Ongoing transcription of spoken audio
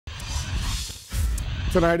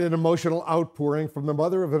Tonight, an emotional outpouring from the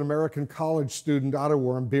mother of an American college student, Otto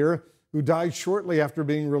Warmbier, who died shortly after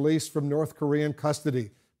being released from North Korean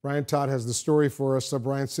custody. Brian Todd has the story for us.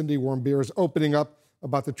 Brian, Cindy Warmbier is opening up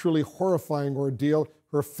about the truly horrifying ordeal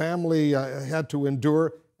her family had to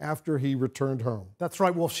endure after he returned home. That's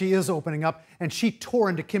right. Well, she is opening up, and she tore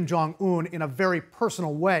into Kim Jong-un in a very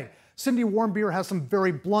personal way. Cindy Warmbier has some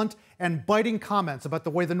very blunt and biting comments about the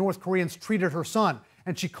way the North Koreans treated her son,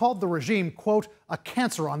 and she called the regime, quote, a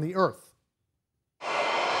cancer on the earth.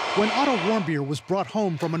 When Otto Warmbier was brought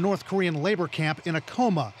home from a North Korean labor camp in a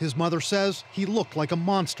coma, his mother says he looked like a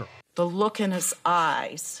monster. The look in his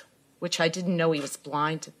eyes, which I didn't know he was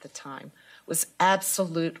blind at the time, was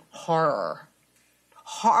absolute horror.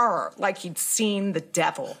 Horror, like he'd seen the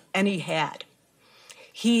devil, and he had.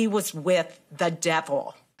 He was with the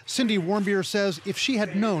devil. Cindy Warmbier says if she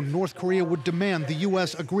had known North Korea would demand the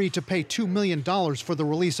U.S. agree to pay $2 million for the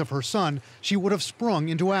release of her son, she would have sprung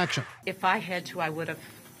into action. If I had to, I would have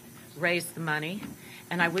raised the money,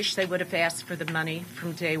 and I wish they would have asked for the money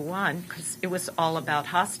from day one, because it was all about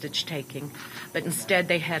hostage taking. But instead,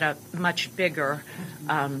 they had a much bigger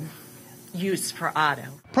use for Otto.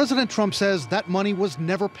 President Trump says that money was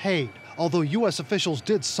never paid, although U.S. officials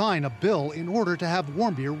did sign a bill in order to have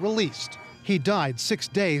Warmbier released. He died 6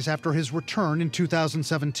 days after his return in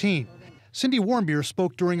 2017. Cindy Warmbier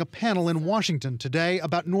spoke during a panel in Washington today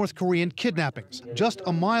about North Korean kidnappings. Just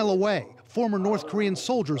a mile away, former North Korean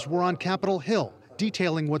soldiers were on Capitol Hill,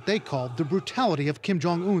 detailing what they called the brutality of Kim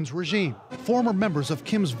Jong-un's regime. Former members of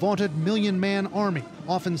Kim's vaunted million-man army,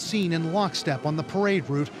 often seen in lockstep on the parade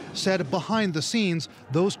route, said behind the scenes,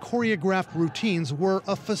 those choreographed routines were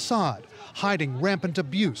a facade, hiding rampant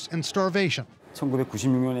abuse and starvation.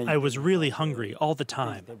 I was really hungry all the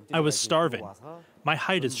time. I was starving. My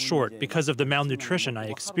height is short because of the malnutrition I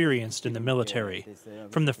experienced in the military.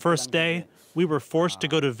 From the first day, we were forced to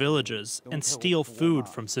go to villages and steal food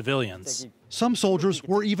from civilians. Some soldiers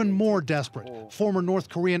were even more desperate. Former North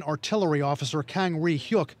Korean artillery officer Kang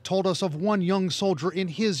Ri-hyuk told us of one young soldier in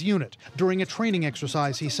his unit. During a training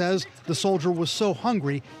exercise, he says, the soldier was so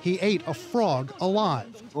hungry he ate a frog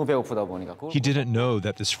alive. He didn't know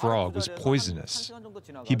that this frog was poisonous.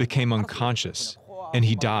 He became unconscious, and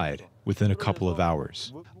he died within a couple of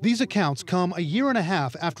hours. These accounts come a year and a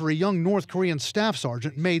half after a young North Korean staff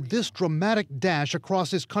sergeant made this dramatic dash across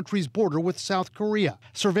his country's border with South Korea.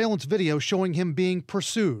 Surveillance video showing him being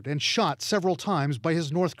pursued and shot several times by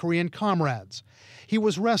his North Korean comrades. He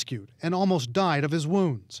was rescued and almost died of his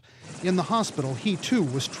wounds. In the hospital, he too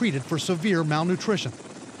was treated for severe malnutrition.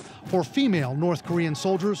 For female North Korean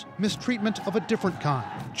soldiers, mistreatment of a different kind.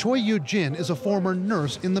 Choi Yoo-jin is a former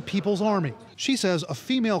nurse in the People's Army. She says a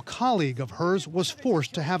female colleague of hers was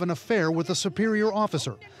forced to have an affair with a superior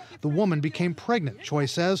officer. The woman became pregnant, Choi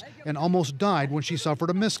says, and almost died when she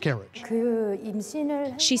suffered a miscarriage.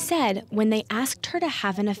 She said when they asked her to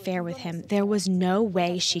have an affair with him, there was no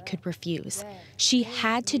way she could refuse. She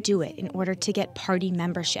had to do it in order to get party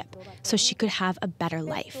membership, so she could have a better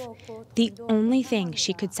life. The only thing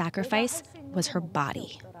she could sacrifice was her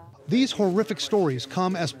body. These horrific stories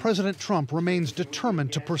come as President Trump remains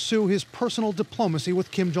determined to pursue his personal diplomacy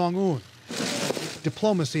with Kim Jong-un.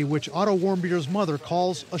 Diplomacy which Otto Warmbier's mother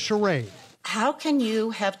calls a charade. How can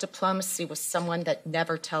you have diplomacy with someone that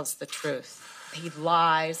never tells the truth? He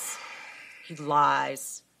lies, he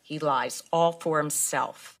lies, he lies, all for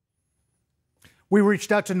himself. We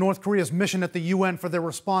reached out to North Korea's mission at the UN for their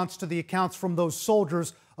response to the accounts from those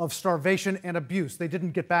soldiers of starvation and abuse. They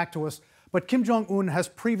didn't get back to us, but Kim Jong-un has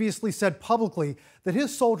previously said publicly that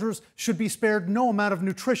his soldiers should be spared no amount of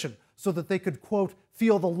nutrition so that they could, quote,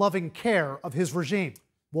 feel the loving care of his regime.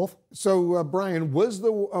 Wolf? So, Brian, was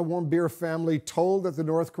the Warmbier family told that the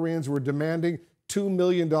North Koreans were demanding $2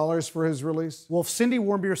 million for his release? Wolf, Cindy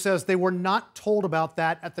Warmbier says they were not told about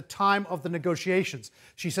that at the time of the negotiations.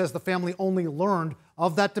 She says the family only learned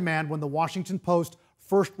of that demand when the Washington Post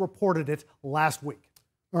first reported it last week.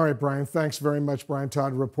 All right, Brian, thanks very much. Brian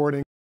Todd reporting.